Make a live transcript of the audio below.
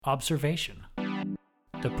Observation.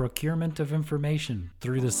 The procurement of information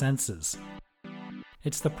through the senses.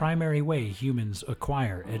 It's the primary way humans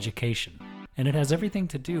acquire education, and it has everything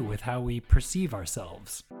to do with how we perceive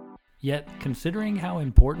ourselves. Yet, considering how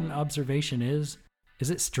important observation is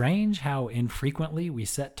it strange how infrequently we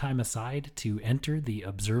set time aside to enter the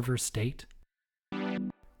observer state?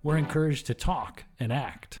 We're encouraged to talk and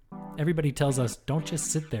act. Everybody tells us, don't just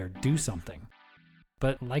sit there, do something.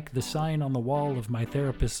 But like the sign on the wall of my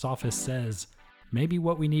therapist's office says, maybe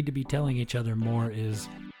what we need to be telling each other more is,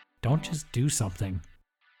 don't just do something,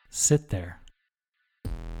 sit there.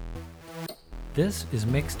 This is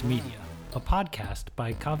Mixed Media, a podcast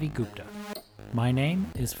by Kavi Gupta. My name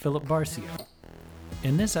is Philip Barcio.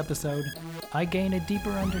 In this episode, I gain a deeper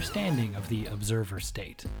understanding of the observer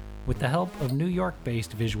state with the help of New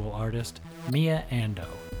York-based visual artist Miya Ando.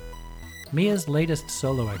 Miya's latest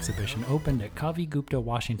solo exhibition opened at Kavi Gupta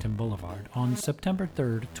Washington Boulevard on September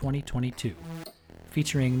 3rd, 2022.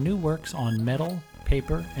 Featuring new works on metal,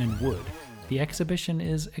 paper, and wood, the exhibition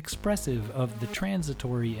is expressive of the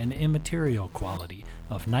transitory and immaterial quality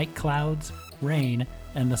of night clouds, rain,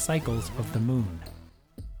 and the cycles of the moon.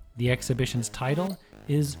 The exhibition's title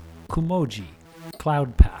is Kumoji,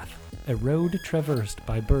 Cloud Path, a road traversed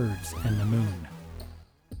by birds and the moon.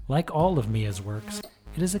 Like all of Miya's works,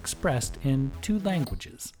 it is expressed in two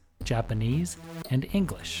languages, Japanese and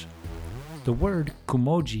English. The word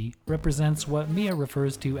kumoji represents what Miya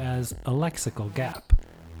refers to as a lexical gap,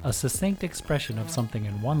 a succinct expression of something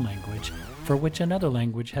in one language for which another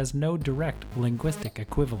language has no direct linguistic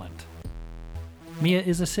equivalent. Miya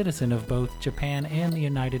is a citizen of both Japan and the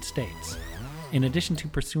United States. In addition to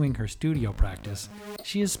pursuing her studio practice,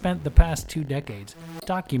 she has spent the past 2 decades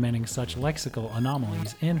documenting such lexical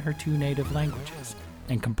anomalies in her 2 native languages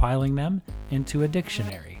and compiling them into a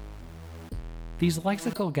dictionary. These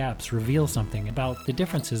lexical gaps reveal something about the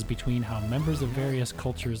differences between how members of various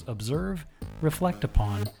cultures observe, reflect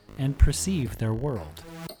upon, and perceive their world.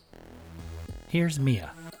 Here's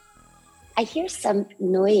Miya. I hear some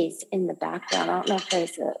noise in the background. I don't know if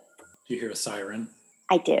there's a... Do you hear a siren?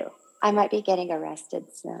 I do. I might be getting arrested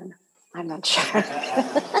soon. I'm not sure.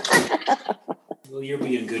 Well, you'll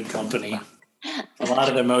be in good company. A lot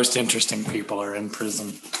of the most interesting people are in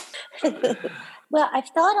prison. Well, I've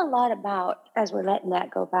thought a lot about, as we're letting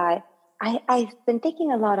that go by, I've been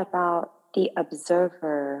thinking a lot about the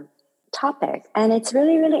observer topic, and it's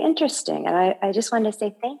really, really interesting. And I just wanted to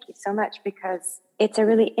say thank you so much because it's a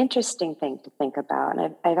really interesting thing to think about.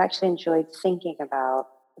 And I've actually enjoyed thinking about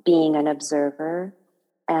being an observer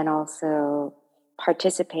and also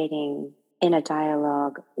participating in a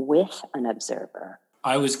dialogue with an observer.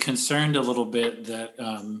 I was concerned a little bit that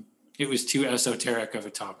it was too esoteric of a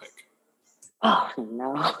topic. Oh,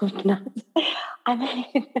 no. I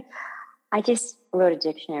mean, I just wrote a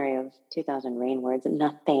dictionary of 2,000 rain words, and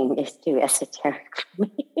nothing is too esoteric for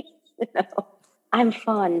me. I'm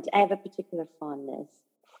fond. I have a particular fondness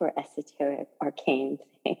for esoteric, arcane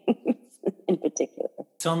things in particular.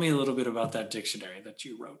 Tell me a little bit about that dictionary that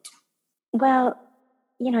you wrote. Well,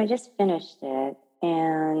 I just finished it,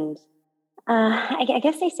 and I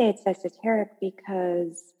guess they say it's esoteric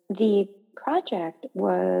because the project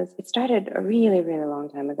it started a really, really long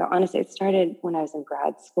time ago. Honestly, it started when I was in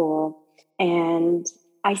grad school, and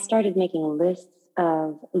I started making lists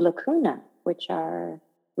of lacuna, which are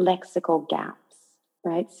lexical gaps,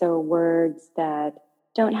 right? So words that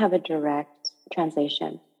don't have a direct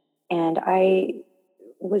translation. And I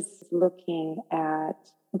was looking at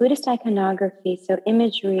Buddhist iconography, so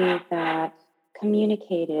imagery that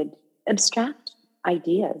communicated abstract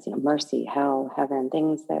ideas, mercy, hell, heaven,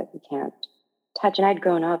 things that we can't touch. And I'd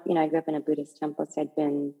grown up, I grew up in a Buddhist temple, so I'd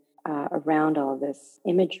been around all this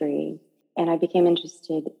imagery. And I became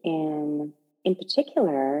interested in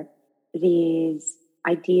particular, these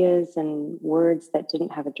ideas and words that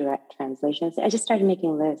didn't have a direct translation. So I just started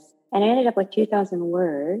making lists. And I ended up with 2,000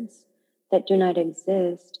 words that do not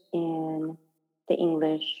exist in the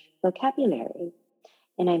English vocabulary.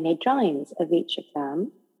 And I made drawings of each of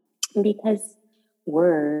them because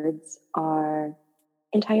words are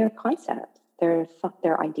entire concepts. They're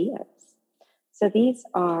ideas. So these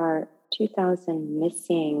are 2,000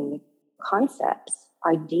 missing concepts,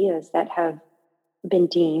 ideas that have been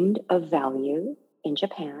deemed of value in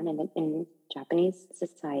Japan and in Japanese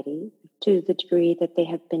society to the degree that they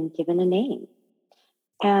have been given a name.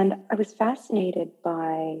 And I was fascinated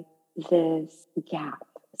by this gap.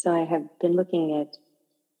 So I have been looking at,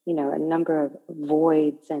 a number of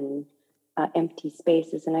voids and empty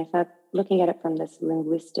spaces. And I thought looking at it from this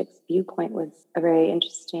linguistics viewpoint was a very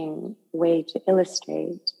interesting way to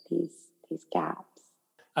illustrate these gaps.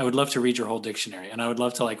 I would love to read your whole dictionary, and I would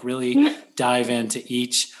love to like really dive into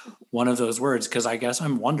each one of those words, because I guess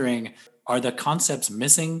I'm wondering, are the concepts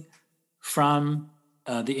missing from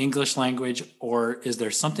the English language, or is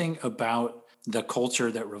there something about the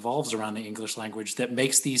culture that revolves around the English language that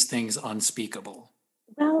makes these things unspeakable?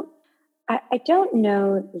 Well, I don't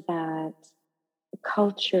know that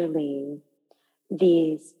culturally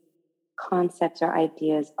these concepts or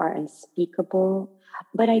ideas are unspeakable,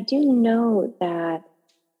 but I do know that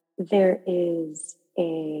there is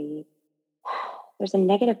a there's a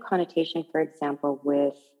negative connotation, for example,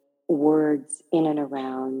 with words in and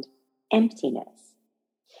around emptiness.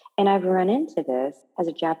 And I've run into this as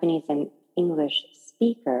a Japanese and English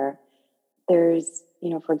speaker. There's,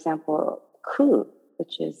 for example, ku,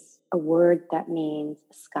 which is a word that means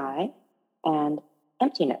sky, and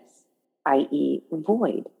emptiness, i.e.,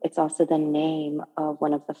 void. It's also the name of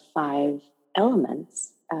one of the 5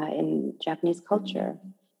 elements in Japanese culture.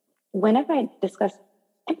 Whenever I discuss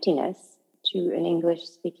emptiness to an English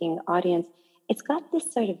speaking audience, it's got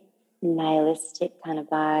this sort of nihilistic kind of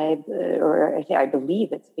vibe, or I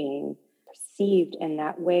believe it's being perceived in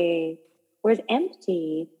that way, whereas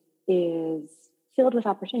empty is filled with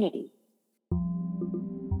opportunity.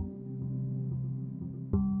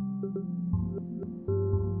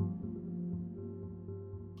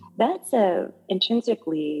 That's a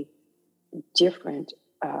intrinsically different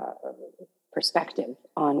perspective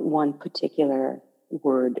on one particular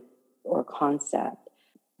word or concept.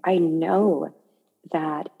 I know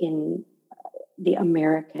that in the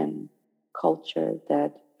American culture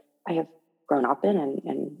that I have grown up in,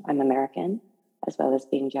 and I'm American as well as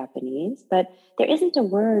being Japanese, but there isn't a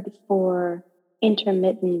word for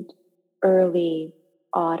intermittent early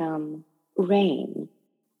autumn rain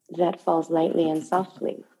that falls lightly and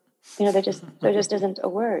softly. There just isn't a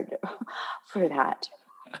word for that.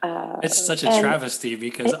 It's such a travesty,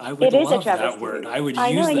 because I would it is love a travesty. that word. I would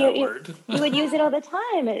use that word. You would use it all the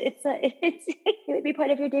time. It would be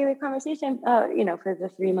part of your daily conversation, for the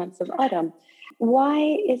 3 months of autumn.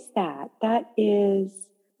 Why is that? That is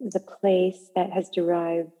the place that I've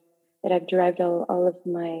derived all of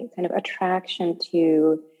my kind of attraction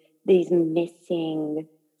to these missing,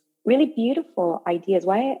 really beautiful ideas.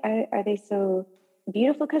 Why are they so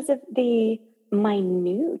beautiful? Because of the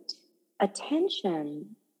minute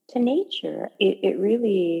attention to nature. It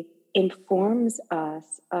really informs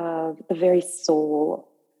us of the very soul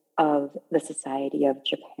of the society of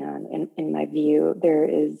Japan. In my view, there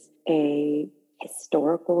is a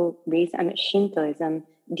historical reason. Shintoism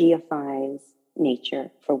deifies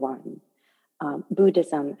nature, for one.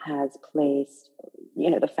 Buddhism has placed,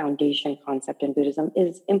 the foundation concept in Buddhism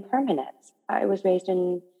is impermanence. I was raised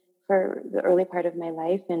for the early part of my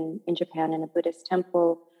life in Japan in a Buddhist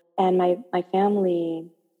temple, and my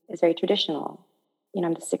family is very traditional.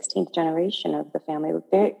 I'm the 16th generation of the family. We're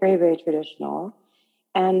very, very, very traditional.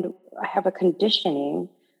 And I have a conditioning,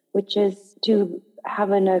 which is to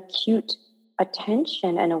have an acute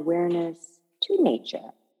attention and awareness to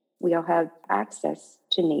nature. We all have access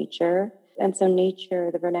to nature. And so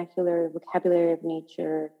nature, the vernacular vocabulary of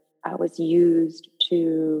nature was used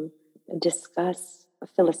to discuss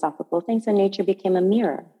philosophical things. So nature became a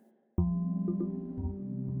mirror.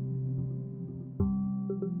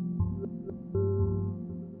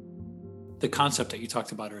 The concept that you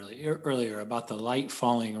talked about earlier about the light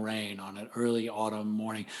falling rain on an early autumn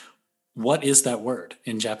morning. What is that word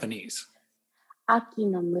in Japanese? Aki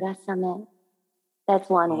no murasame. That's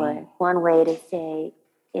one word. One way to say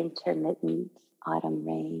intermittent autumn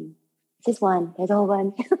rain. Just one. There's a whole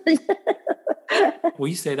one. Will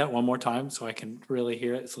you say that one more time so I can really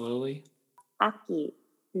hear it slowly? Aki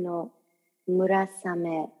no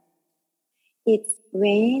murasame. It's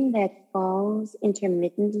rain that falls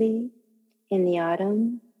intermittently in the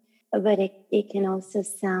autumn, but it can also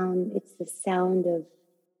it's the sound of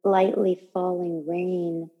lightly falling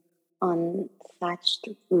rain on thatched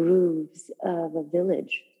roofs of a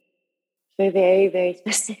village. For very, very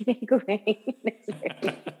specific rain.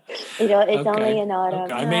 It's okay. only in autumn.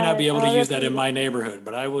 Okay. I may not be able to use that in my neighborhood,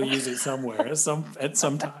 but I will use it somewhere at some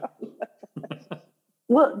time.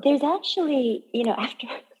 Well, there's actually, after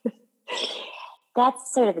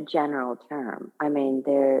that's sort of a general term. I mean,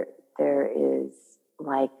 there is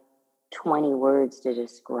like 20 words to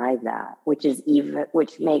describe that, which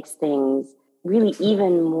makes things really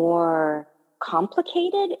even more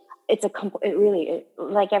complicated.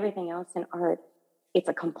 Like everything else in art, it's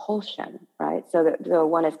a compulsion, right? So that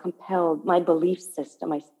one is compelled. My belief system,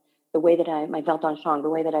 my Weltanschauung, the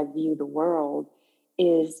way that I view the world,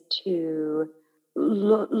 is to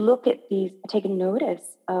look at these, take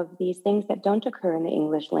notice of these things that don't occur in the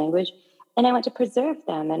English language, and I want to preserve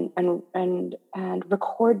them and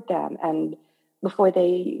record them, and before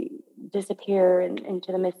they disappear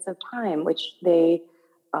into the mists of time, which they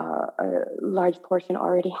a large portion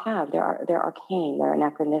already have. They're arcane, they're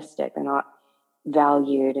anachronistic, they're not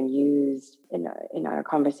valued and used in our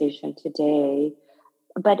conversation today.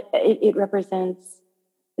 But it represents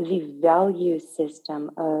the value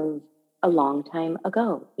system of a long time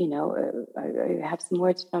ago. I have some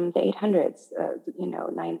words from the 800s,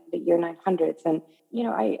 the year 900s. And,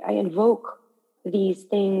 I invoke these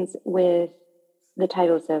things with the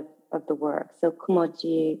titles of the work. So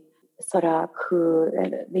kumoji, sora, ku,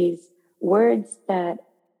 these words that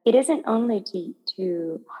it isn't only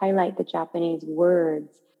to highlight the Japanese words,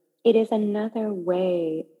 it is another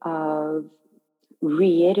way of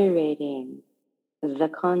reiterating the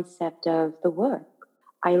concept of the work.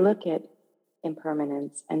 I look at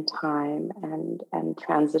impermanence and time and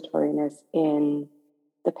transitoriness in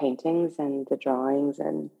the paintings and the drawings,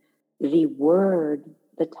 and the word,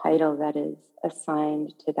 the title that is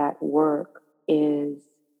assigned to that work is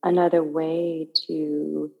another way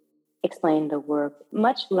to explain the work,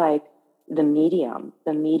 much like the medium.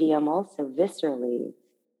 The medium also viscerally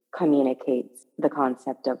communicates the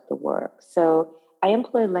concept of the work. So I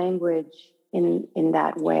employ language in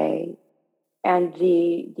that way. And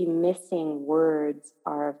the missing words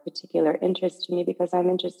are of particular interest to me because I'm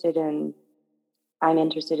interested in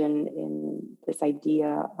this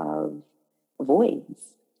idea of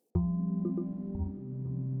voids.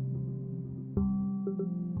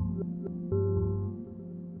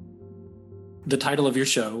 The title of your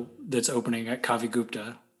show that's opening at Kavi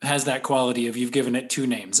Gupta has that quality of you've given it two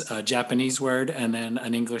names, a Japanese word and then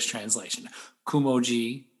an English translation.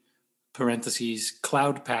 Kumoji, parentheses,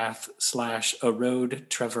 cloud path / a road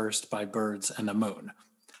traversed by birds and the moon.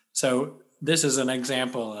 So this is an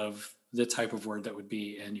example of the type of word that would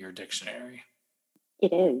be in your dictionary.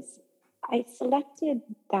 It is. I selected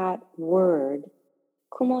that word,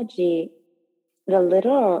 kumoji. The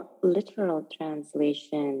literal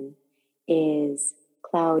translation is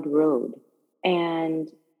cloud road. And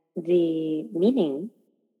the meaning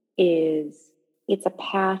is it's a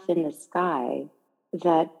path in the sky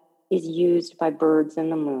that is used by birds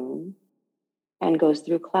and the moon and goes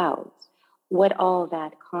through clouds. What all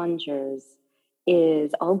that conjures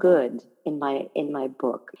is all good in my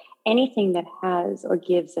book. Anything that has or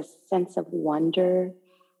gives a sense of wonder,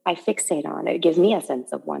 I fixate on it. It gives me a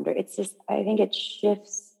sense of wonder. It's just, I think it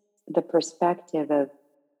shifts the perspective of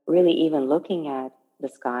really even looking at the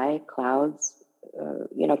sky, clouds.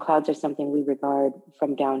 Clouds are something we regard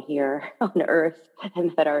from down here on Earth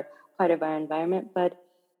and that are part of our environment, but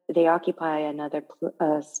they occupy another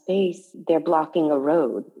space. They're blocking a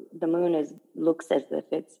road. The moon looks as if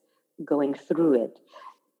it's going through it.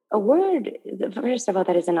 A word, first of all,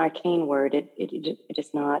 that is an arcane word. It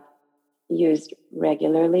is not used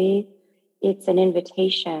regularly. It's an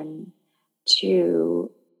invitation to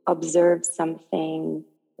observe something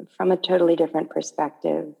from a totally different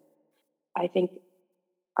perspective. I think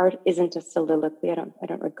art isn't a soliloquy. I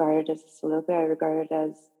don't regard it as a soliloquy. I regard it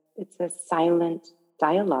as it's a silent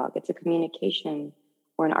dialogue. It's a communication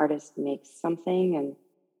where an artist makes something and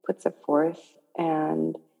puts it forth,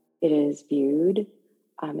 and it is viewed,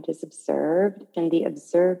 it is observed, and the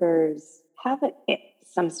observers have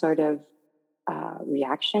some sort of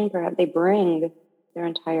reaction. Perhaps they bring their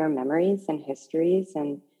entire memories and histories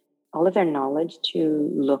and all of their knowledge to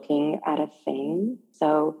looking at a thing.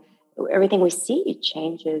 So everything we see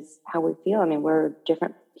changes how we feel. I mean, we're a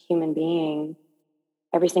different human being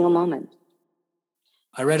every single moment.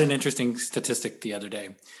 I read an interesting statistic the other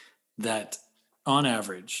day that on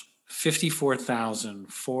average,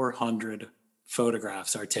 54,400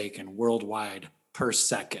 photographs are taken worldwide per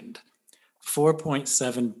second.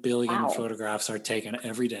 4.7 billion photographs are taken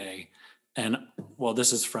every day. And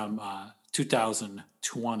this is from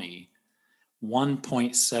 2020.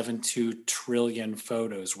 1.72 trillion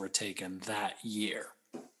photos were taken that year.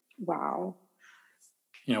 Wow.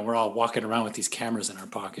 We're all walking around with these cameras in our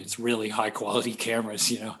pockets, really high quality cameras,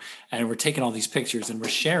 and we're taking all these pictures and we're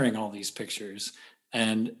sharing all these pictures.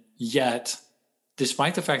 And yet,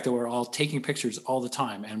 despite the fact that we're all taking pictures all the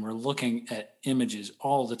time and we're looking at images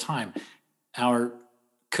all the time, our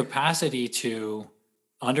capacity to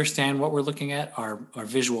understand what we're looking at, our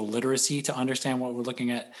visual literacy to understand what we're looking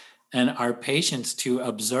at, and our patience to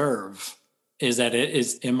observe is that it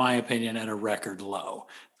is, in my opinion, at a record low.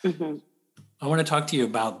 Mm-hmm. I want to talk to you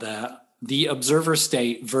about the observer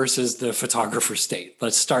state versus the photographer state.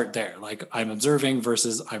 Let's start there. Like I'm observing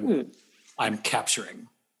versus I'm capturing.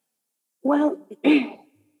 Well,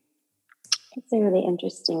 it's a really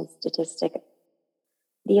interesting statistic.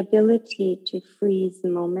 the ability to freeze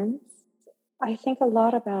moments. I think a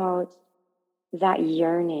lot about that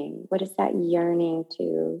yearning. What is that yearning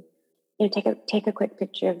to, take a quick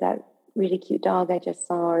picture of that really cute dog I just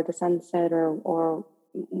saw, or the sunset, or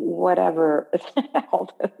whatever. All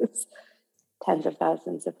those tens of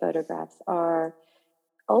thousands of photographs are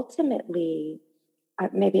ultimately,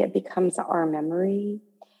 maybe it becomes our memory.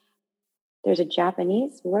 There's a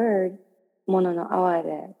Japanese word, mono no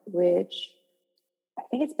aware, which I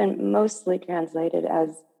think it's been mostly translated as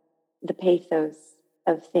the pathos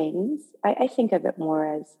of things. I think of it more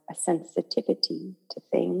as a sensitivity to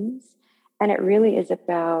things. And it really is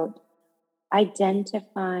about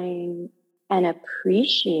identifying and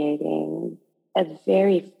appreciating a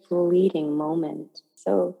very fleeting moment.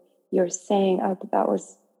 So you're saying, oh,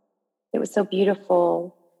 it was so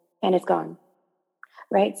beautiful, and it's gone,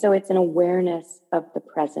 right? So it's an awareness of the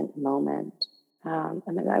present moment.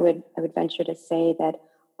 I would venture to say that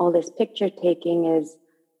all this picture taking is,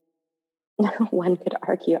 one could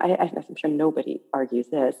argue, I'm sure nobody argues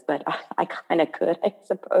this, but I kind of could, I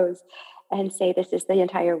suppose, and say this is the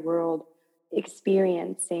entire world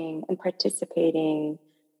experiencing and participating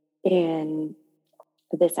in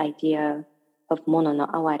this idea of mono no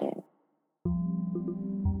aware.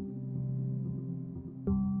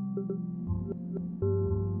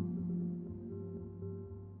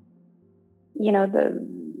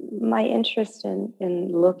 My interest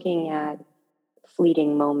in looking at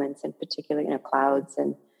fleeting moments, in particular, clouds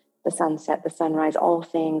and the sunset, the sunrise, all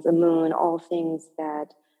things, the moon, all things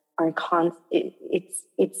that are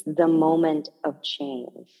it's the moment of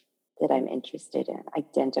change that I'm interested in,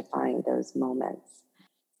 identifying those moments.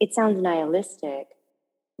 It sounds nihilistic,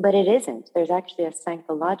 but it isn't. There's actually a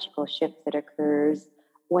psychological shift that occurs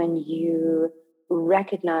when you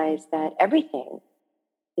recognize that everything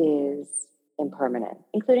is impermanent,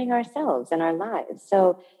 including ourselves and our lives.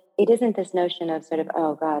 So it isn't this notion of sort of,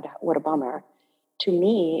 oh God, what a bummer. To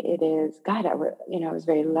me, it is, God, I was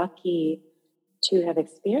very lucky to have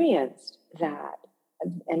experienced that.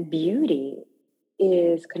 And beauty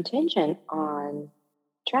is contingent on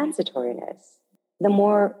transitoriness. The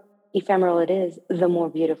more ephemeral it is, the more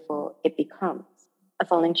beautiful it becomes. A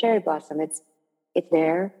falling cherry blossom, it's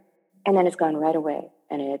there, and then it's gone right away,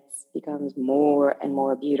 and it becomes more and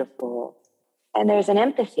more beautiful. And there's an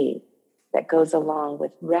empathy that goes along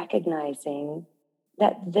with recognizing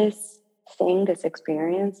that this thing, this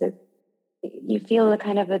experience, you feel a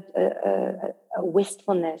kind of a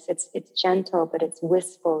wistfulness. It's gentle, but it's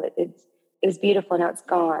wistful. It was beautiful, now it's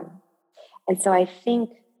gone. And so I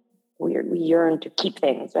think we yearn to keep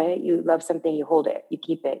things, right? You love something, you hold it, you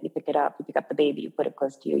keep it, you pick it up, you pick up the baby, you put it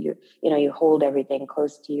close to you. You hold everything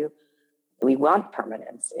close to you. We want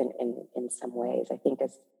permanence in some ways. I think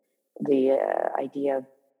as the idea of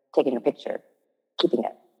taking a picture, keeping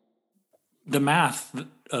it. The math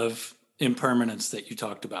of impermanence that you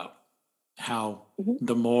talked about, how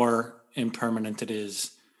the more impermanent it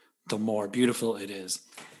is, the more beautiful it is.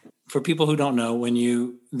 For people who don't know,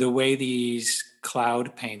 the way these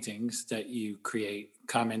cloud paintings that you create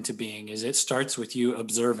come into being is it starts with you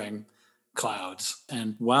observing clouds.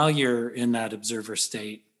 And while you're in that observer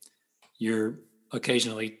state, you're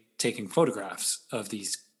occasionally taking photographs of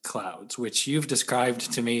these clouds, which you've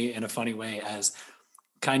described to me in a funny way as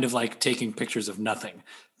kind of like taking pictures of nothing,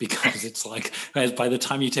 because it's like, by the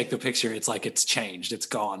time you take the picture, it's like it's changed, it's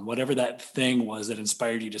gone. Whatever that thing was that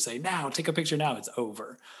inspired you to say, now, take a picture now, it's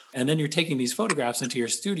over. And then you're taking these photographs into your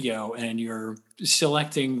studio and you're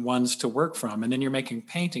selecting ones to work from. And then you're making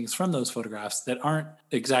paintings from those photographs that aren't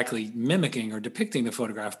exactly mimicking or depicting the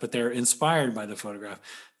photograph, but they're inspired by the photograph.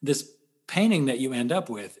 This painting that you end up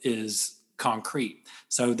with is concrete.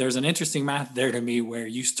 So there's an interesting math there to me where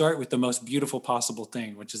you start with the most beautiful possible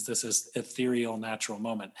thing, which is this ethereal natural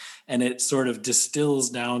moment. And it sort of distills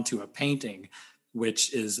down to a painting,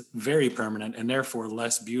 which is very permanent and therefore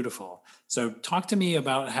less beautiful. So talk to me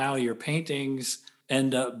about how your paintings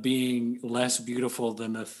end up being less beautiful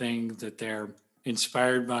than the thing that they're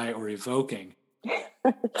inspired by or evoking.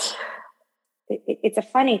 It's a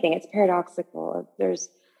funny thing. It's paradoxical. There's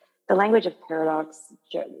the language of paradox,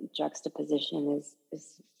 juxtaposition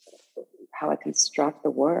is how I construct the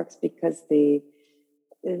works, because the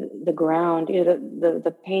ground,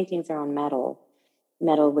 the paintings are on metal,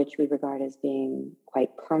 which we regard as being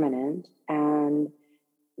quite permanent. And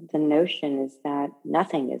the notion is that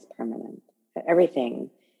nothing is permanent. Everything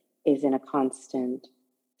is in a constant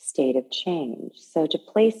state of change. So to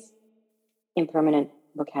place impermanent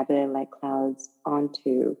vocabulary like clouds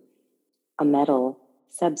onto a metal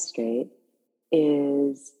substrate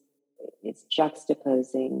it's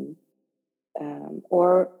juxtaposing,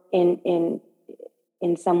 or in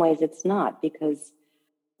in some ways it's not, because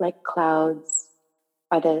like clouds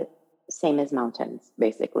are the same as mountains,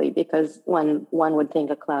 basically, because one would think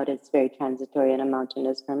a cloud is very transitory and a mountain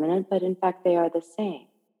is permanent, but in fact they are the same.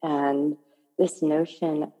 And this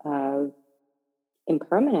notion of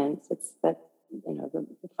impermanence, it's that, the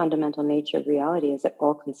fundamental nature of reality is that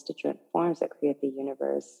all constituent forms that create the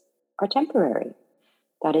universe are temporary.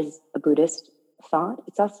 That is a Buddhist thought.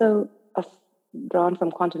 It's also drawn from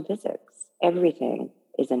quantum physics. Everything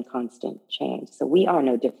is in constant change. So we are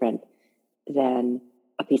no different than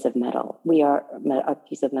a piece of metal. A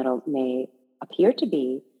piece of metal may appear to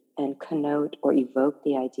be and connote or evoke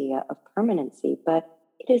the idea of permanency, but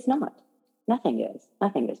it is not. Nothing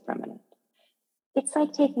is permanent. It's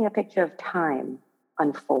like taking a picture of time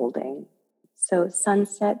unfolding. So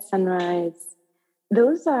sunset, sunrise,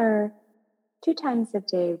 those are 2 times of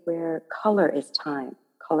day where color is time.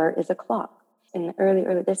 Color is a clock. And early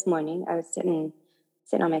this morning, I was sitting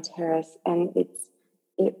on my terrace, and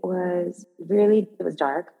it was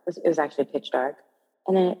dark. It was actually pitch dark.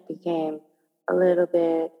 And then it became a little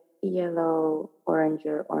bit yellow,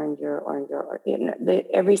 oranger.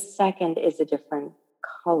 Every second is a different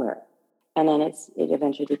color. And then it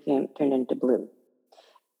eventually turned into blue.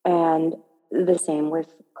 And the same with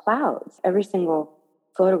clouds. Every single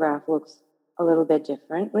photograph looks a little bit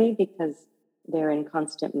differently because they're in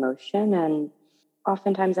constant motion. And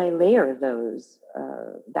oftentimes I layer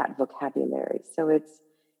that vocabulary. So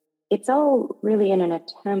it's all really in an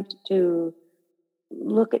attempt to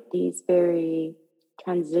look at these very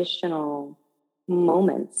transitional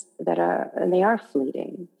moments and they are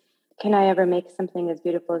fleeting. Can I ever make something as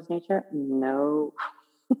beautiful as nature? No.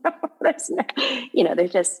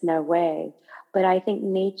 There's just no way. But I think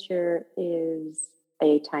nature is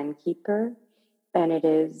a timekeeper, and it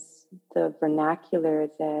is the vernacular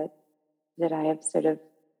that I have sort of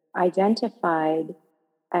identified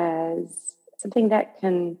as something that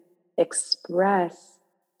can express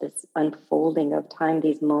this unfolding of time,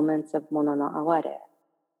 these moments of mono no aware.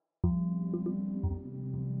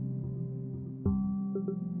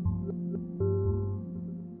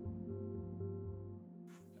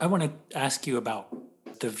 I want to ask you about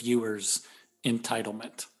the viewer's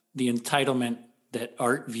entitlement, the entitlement that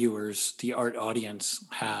art viewers, the art audience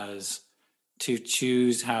has to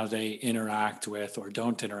choose how they interact with or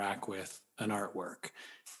don't interact with an artwork.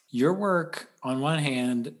 Your work, on one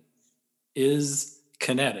hand, is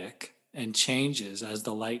kinetic and changes as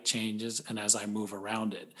the light changes and as I move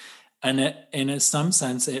around it. And in some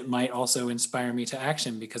sense, it might also inspire me to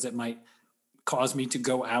action because it might cause me to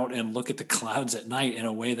go out and look at the clouds at night in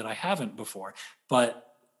a way that I haven't before. But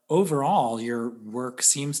overall, your work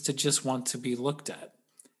seems to just want to be looked at.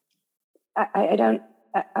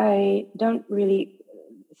 I don't really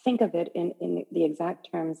think of it in the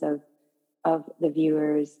exact terms of the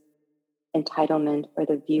viewer's entitlement or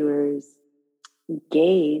the viewer's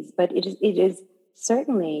gaze, but it is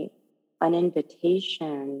certainly an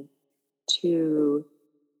invitation to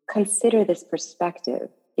consider this perspective.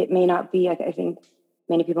 It may not be, I think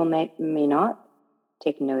many people may not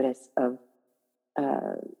take notice of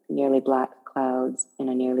nearly black clouds in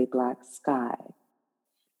a nearly black sky.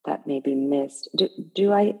 That may be missed.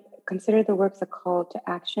 Do I consider the works a call to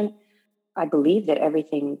action? I believe that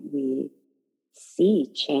everything we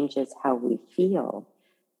see changes how we feel.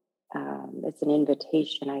 It's an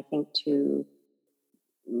invitation, I think, to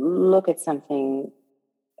look at something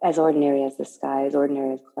as ordinary as the sky, as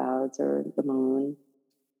ordinary as clouds or the moon,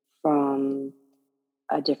 from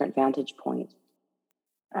a different vantage point.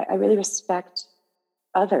 I really respect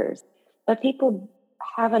others, but people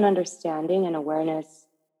have an understanding and awareness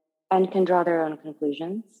and can draw their own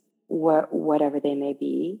conclusions, whatever they may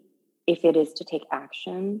be. If it is to take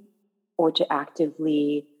action or to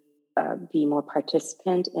actively be more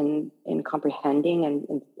participant in comprehending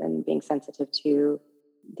and being sensitive to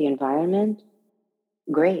the environment,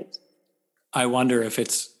 great. I wonder if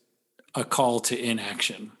it's a call to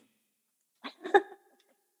inaction.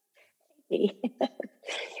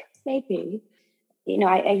 Maybe.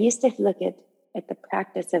 I used to look at the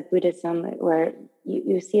practice of Buddhism where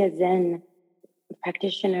you see a Zen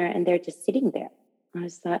practitioner and they're just sitting there. I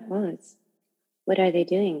just thought, well, what are they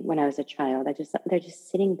doing? When I was a child, they're just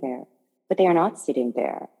sitting there, but they are not sitting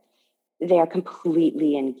there. They are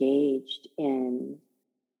completely engaged in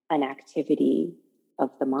an activity of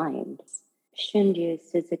the mind. Shunryu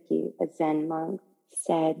Suzuki, a Zen monk,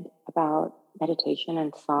 said about meditation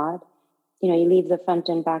and thought, you leave the front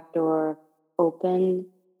and back door open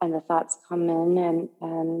and the thoughts come in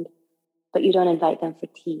but you don't invite them for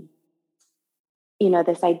tea.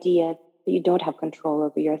 This idea that you don't have control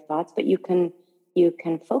over your thoughts, but you can you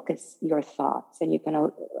can focus your thoughts, and you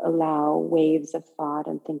can allow waves of thought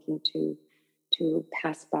and thinking to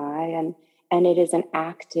pass by, and it is an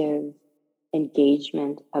active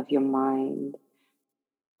engagement of your mind.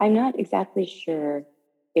 I'm not exactly sure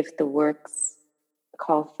if the works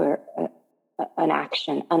call for an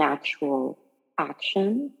actual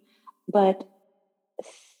action, but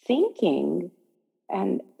thinking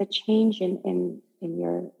and the change in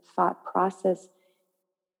your thought process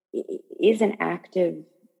is an active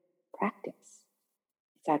practice.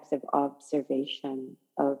 It's active observation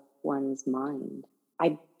of one's mind.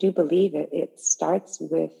 I do believe it starts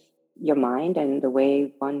with your mind and the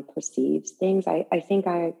way one perceives things. I think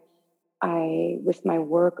I with my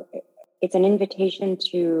work, it's an invitation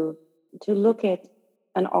to look at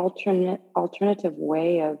an alternative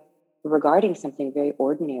way of regarding something very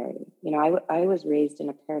ordinary. You know, I was raised in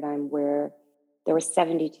a paradigm where there were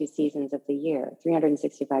 72 seasons of the year,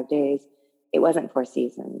 365 days. It wasn't 4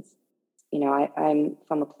 seasons. You know, I'm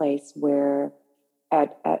from a place where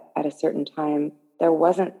at a certain time, there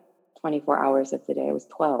wasn't 24 hours of the day, it was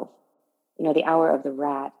 12. You know, the hour of the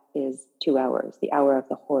rat is 2 hours. The hour of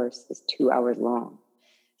the horse is 2 hours long.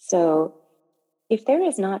 So if there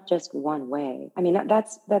is not just one way, I mean,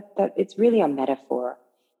 that it's really a metaphor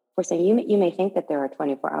for saying you may think that there are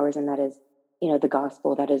 24 hours and that is, you know, the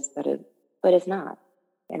gospel, that is, but it's not.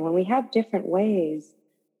 And when we have different ways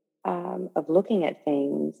of looking at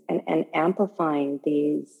things and amplifying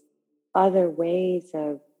these other ways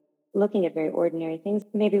of looking at very ordinary things,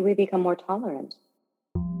 maybe we become more tolerant.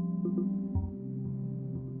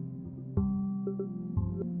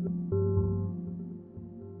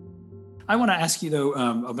 I want to ask you, though,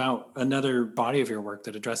 about another body of your work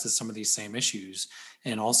that addresses some of these same issues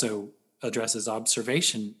and also addresses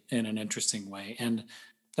observation in an interesting way. And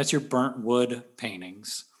that's your burnt wood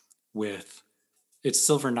paintings with, it's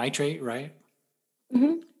silver nitrate, right?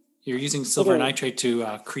 Mm-hmm. You're using silver nitrate to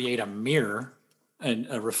create a mirror and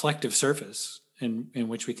a reflective surface in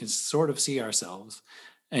which we can sort of see ourselves.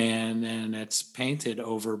 And then it's painted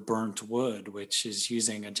over burnt wood, which is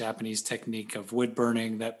using a Japanese technique of wood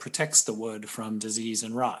burning that protects the wood from disease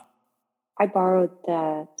and rot. I borrowed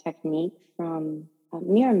the technique from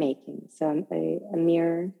mirror making. So a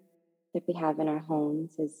mirror that we have in our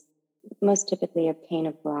homes is most typically a pane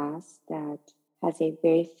of glass that has a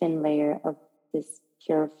very thin layer of this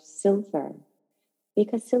pure silver,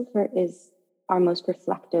 because silver is our most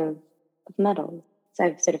reflective of metals. So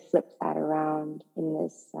I've sort of flipped that around in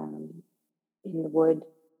this, in the wood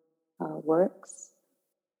works.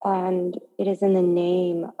 And it is in the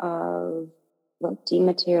name of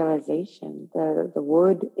dematerialization. The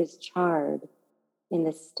wood is charred in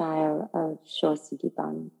the style of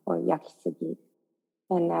shosugiban or yakisugi.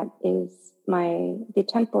 And that is the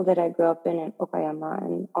temple that I grew up in Okayama,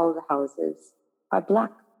 and all the houses are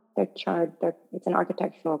black. They're charred. It's an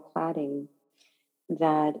architectural cladding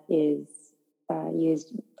that is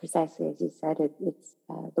used precisely as you said. It's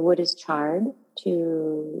the wood is charred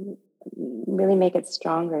to really make it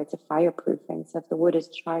stronger. It's a fireproofing. So if the wood is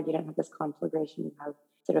charred, you don't have this conflagration. You have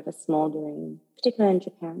sort of a smoldering, particularly in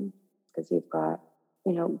Japan, because you've got,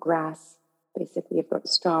 you know, grass. Basically, you've got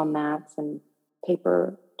straw mats and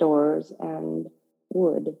paper doors and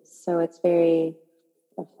wood. So it's very,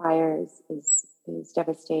 the fire is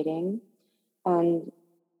devastating. And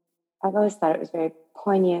I've always thought it was very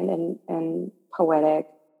poignant and poetic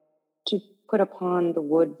to put upon the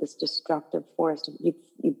wood this destructive force.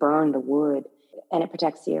 You burn the wood and it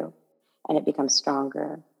protects you and it becomes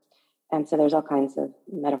stronger. And so there's all kinds of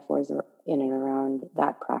metaphors in and around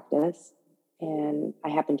that practice. And I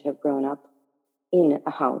happen to have grown up in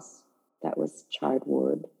a house that was charred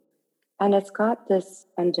wood. And it's got this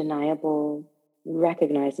undeniable,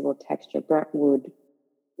 recognizable texture. Burnt wood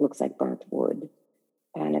looks like burnt wood.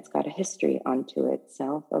 And it's got a history unto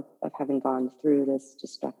itself of having gone through this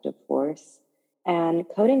destructive force. And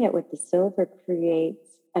coating it with the silver creates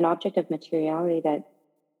an object of materiality that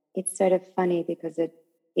it's sort of funny because it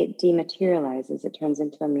dematerializes. It turns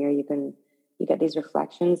into a mirror. You get these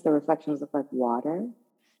reflections. The reflections look like water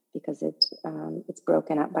because it's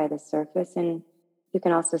broken up by the surface. And you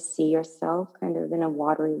can also see yourself kind of in a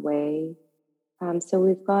watery way. So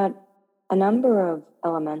we've got a number of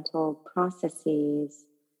elemental processes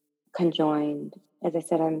conjoined. As I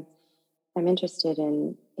said, I'm interested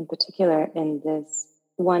in particular in this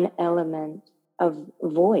one element of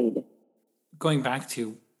void. Going back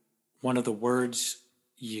to one of the words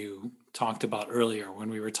you talked about earlier when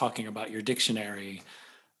we were talking about your dictionary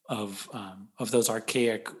of those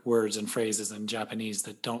archaic words and phrases in Japanese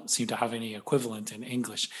that don't seem to have any equivalent in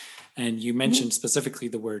English. And you mentioned specifically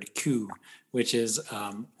the word ku, which is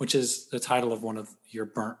the title of one of your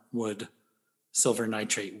burnt wood silver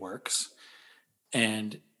nitrate works,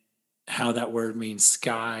 and how that word means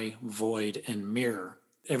sky, void, and mirror.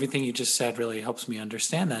 Everything you just said really helps me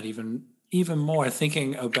understand that even more,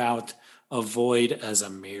 thinking about a void as a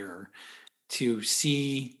mirror, to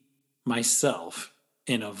see myself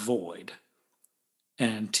in a void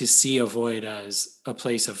and to see a void as a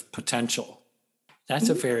place of potential. That's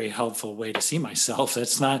a very helpful way to see myself.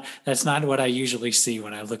 That's not what I usually see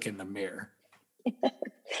when I look in the mirror.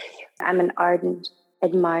 I'm an ardent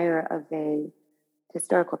admirer of a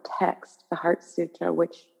historical text, the Heart Sutra,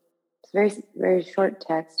 which is a very, very short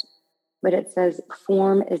text, but it says,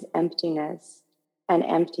 form is emptiness and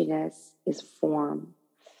emptiness is form.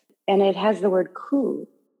 And it has the word ku,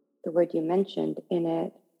 the word you mentioned, in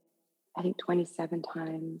it, I think 27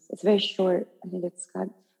 times. It's very short. I think it's got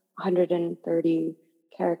 130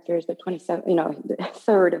 characters, but 27, a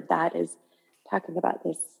third of that is talking about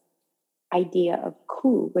this idea of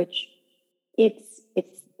ku, which it's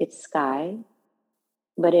sky,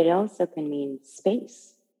 but it also can mean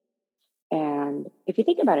space. And if you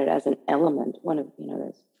think about it as an element, one of,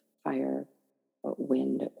 there's fire,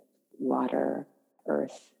 wind, water,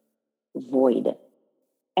 earth, void.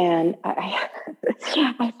 And I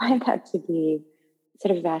find that to be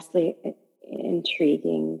sort of vastly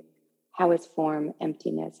intriguing. How is form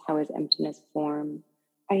emptiness? How is emptiness form?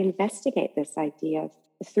 I investigate this idea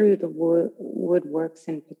through the woodworks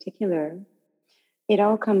in particular. It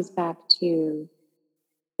all comes back to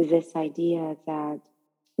this idea that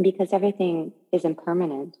because everything is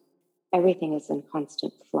impermanent, everything is in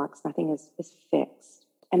constant flux, nothing is fixed.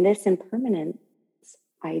 And this impermanence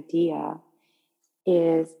idea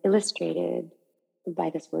is illustrated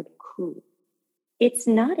by this word ku. It's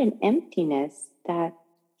not an emptiness that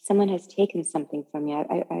someone has taken something from you.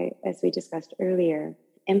 I as we discussed earlier,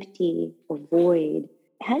 empty or void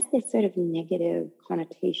has this sort of negative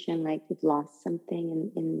connotation, like you've lost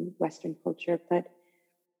something in Western culture. But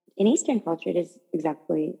in Eastern culture, it is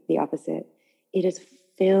exactly the opposite. It is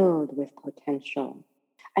filled with potential.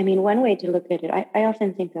 I mean, one way to look at it, I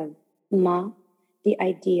often think of ma, the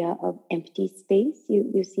idea of empty space.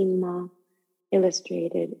 You see ma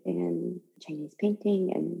illustrated in Chinese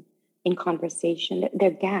painting and in conversation. There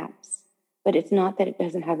are gaps, but it's not that it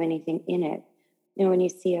doesn't have anything in it. When you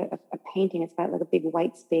see a painting, it's got like a big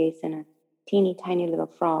white space and a teeny tiny little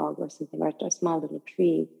frog or something, or a small little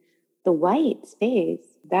tree. The white space,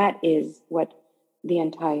 that is what the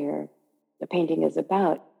painting is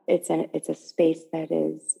about. It's a space that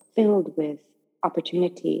is filled with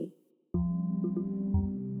opportunity.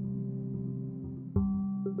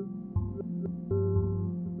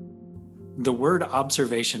 The word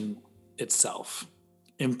observation itself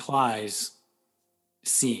implies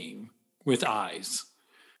seeing with eyes,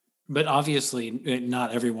 but obviously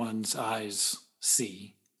not everyone's eyes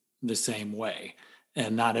see the same way,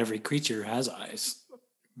 and not every creature has eyes,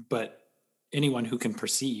 but anyone who can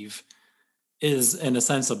perceive is in a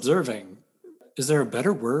sense observing. Is there a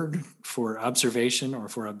better word for observation or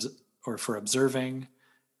for observing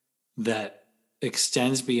that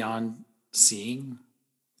extends beyond seeing?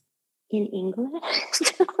 In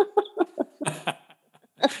English?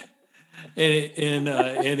 in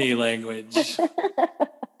any language.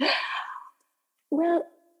 Well,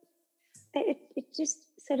 it just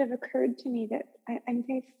sort of occurred to me that I'm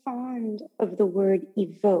very fond of the word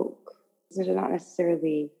evoke. It's not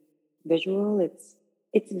necessarily visual.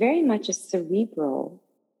 It's very much a cerebral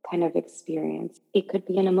kind of experience. It could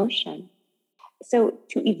be an emotion. So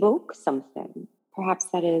to evoke something, perhaps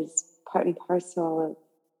that is part and parcel of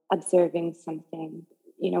observing something.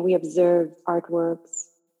 We observe artworks.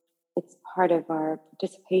 It's part of our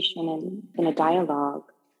participation in a dialogue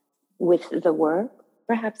with the work,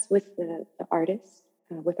 perhaps with the artist,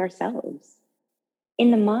 with ourselves.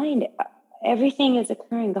 In the mind, everything is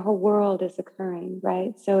occurring. The whole world is occurring,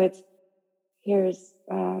 right? So here's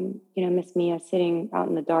Miss Miya sitting out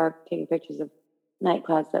in the dark, taking pictures of night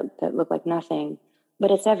clouds that look like nothing,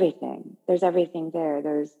 but it's everything. There's everything there.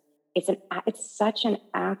 It's such an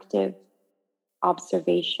active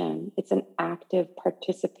observation. It's an active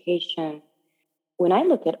participation. When I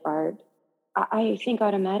look at art, I think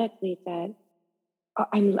automatically that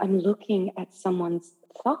I'm looking at someone's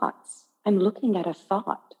thoughts. I'm looking at a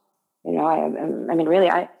thought.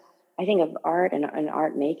 I think of art and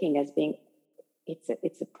art making as being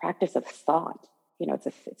it's a practice of thought.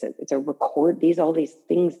 It's a record. All these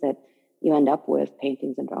things that you end up with,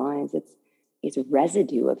 paintings and drawings. It's a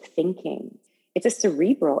residue of thinking. it's a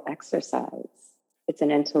cerebral exercise. It's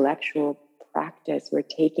an intellectual practice. We're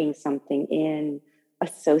taking something in,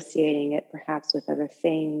 associating it perhaps with other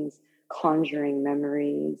things, conjuring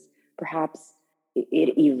memories. Perhaps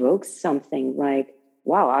it evokes something like,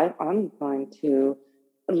 wow, I'm going to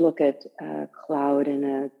look at a cloud in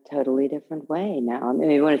a totally different way now.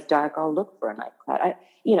 Maybe when it's dark, I'll look for a night cloud,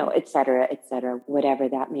 et cetera, whatever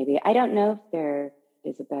that may be. I don't know if there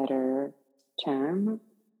is a better term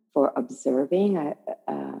for observing,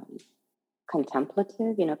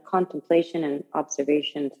 contemplative, contemplation and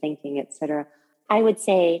observation, thinking, etc. I would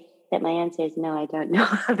say that my answer is no, I don't know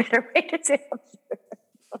a better way to say observe.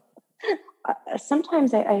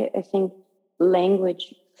 Sometimes I think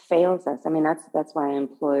language fails us. I mean, that's why I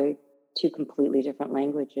employ two completely different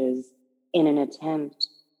languages in an attempt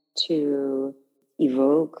to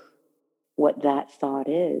evoke what that thought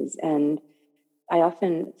is. And I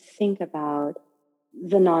often think about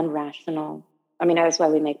the non-rational. I mean, that's why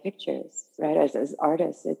we make pictures, right? As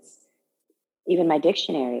artists, it's even my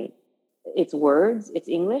dictionary. It's words, it's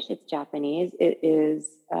English, it's Japanese, it is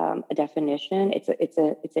a definition, it's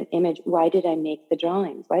an image. Why did I make the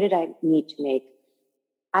drawings? Why did I need to make?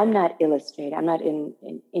 I'm not illustrating. I'm not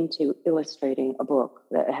into illustrating a book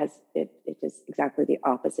that has it is exactly the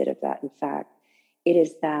opposite of that. In fact, it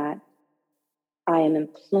is that I am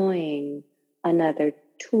employing another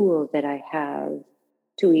tool that I have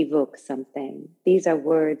to evoke something. These are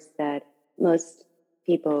words that most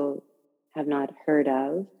people have not heard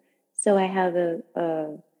of. So I have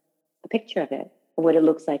a picture of it, what it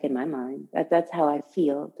looks like in my mind. That's how I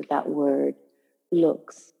feel that word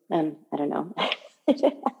looks. I don't know.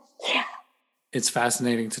 It's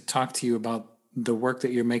fascinating to talk to you about the work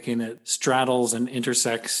that you're making that straddles and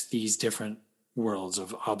intersects these different worlds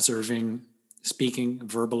of observing, speaking,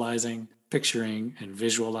 verbalizing, picturing, and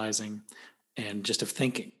visualizing, and just of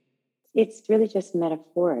thinking. It's really just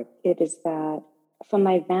metaphoric. It is that from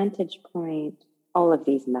my vantage point, all of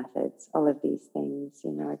these methods, all of these things,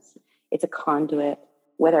 it's a conduit,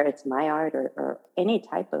 whether it's my art or any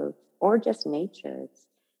type of, or just nature.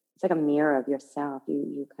 It's like a mirror of yourself.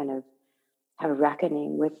 You kind of have a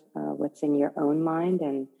reckoning with what's in your own mind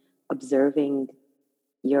and observing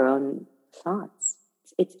your own thoughts.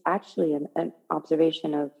 It's actually an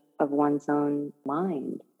observation of one's own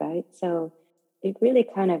mind, right? So it really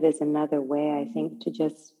kind of is another way, I think, to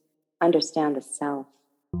just understand the self.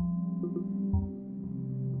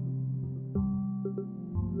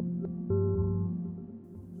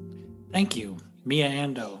 Thank you, Miya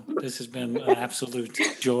Ando. This has been an absolute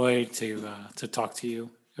joy to talk to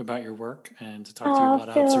you about your work and to talk to you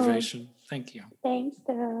about Phil. observation. Thank you. Thanks,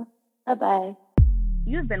 Phil. Bye-bye.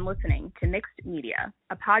 You have been listening to Mixed Media,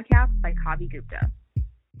 a podcast by Kavi Gupta.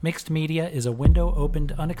 Mixed Media is a window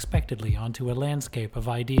opened unexpectedly onto a landscape of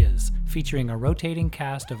ideas, featuring a rotating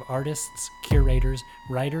cast of artists, curators,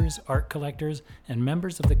 writers, art collectors, and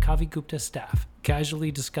members of the Kavi Gupta staff, casually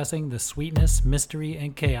discussing the sweetness, mystery,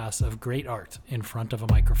 and chaos of great art in front of a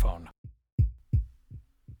microphone.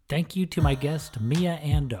 Thank you to my guest, Miya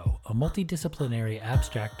Ando, a multidisciplinary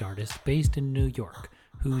abstract artist based in New York,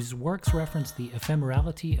 whose works reference the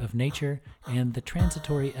ephemerality of nature and the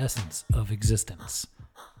transitory essence of existence.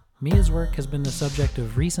 Mia's work has been the subject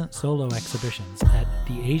of recent solo exhibitions at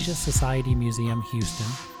the Asia Society Museum, Houston,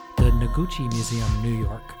 the Noguchi Museum, New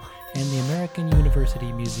York, and the American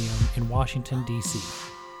University Museum in Washington, D.C.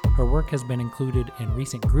 Her work has been included in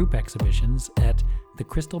recent group exhibitions at the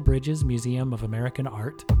Crystal Bridges Museum of American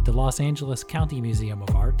Art, the Los Angeles County Museum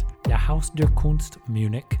of Art, the Haus der Kunst,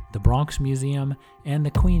 Munich, the Bronx Museum, and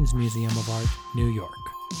the Queens Museum of Art, New York.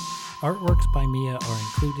 Artworks by Miya are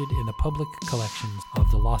included in the public collections of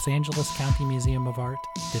the Los Angeles County Museum of Art,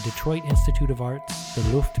 the Detroit Institute of Arts,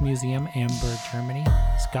 the Luft Museum, Hamburg, Germany,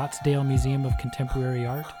 Scottsdale Museum of Contemporary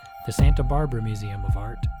Art, the Santa Barbara Museum of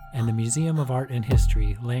Art, and the Museum of Art and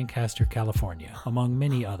History, Lancaster, California, among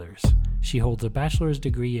many others. She holds a bachelor's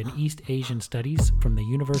degree in East Asian Studies from the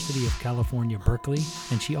University of California, Berkeley,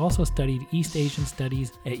 and she also studied East Asian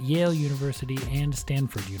Studies at Yale University and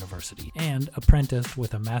Stanford University, and apprenticed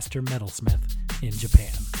with a master metalsmith in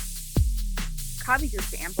Japan. Kavi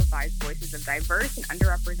Gupta amplifies voices of diverse and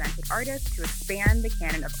underrepresented artists to expand the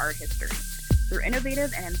canon of art history. Through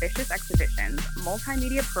innovative and ambitious exhibitions,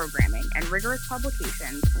 multimedia programming, and rigorous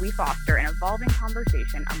publications, we foster an evolving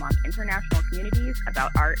conversation among international communities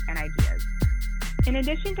about art and ideas. In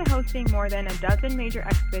addition to hosting more than a dozen major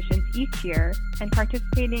exhibitions each year and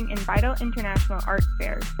participating in vital international art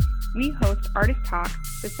fairs, We host Artist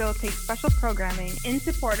Talks, facilitate special programming in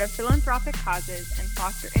support of philanthropic causes, and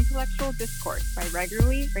foster intellectual discourse by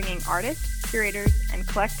regularly bringing artists, curators, and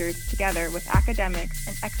collectors together with academics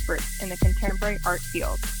and experts in the contemporary art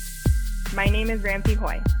field. My name is Ramsey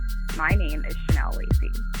Hoy. My name is Chanel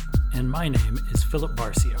Lacey. And my name is Philip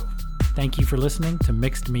Barcio. Thank you for listening to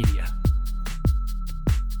Mixed Media.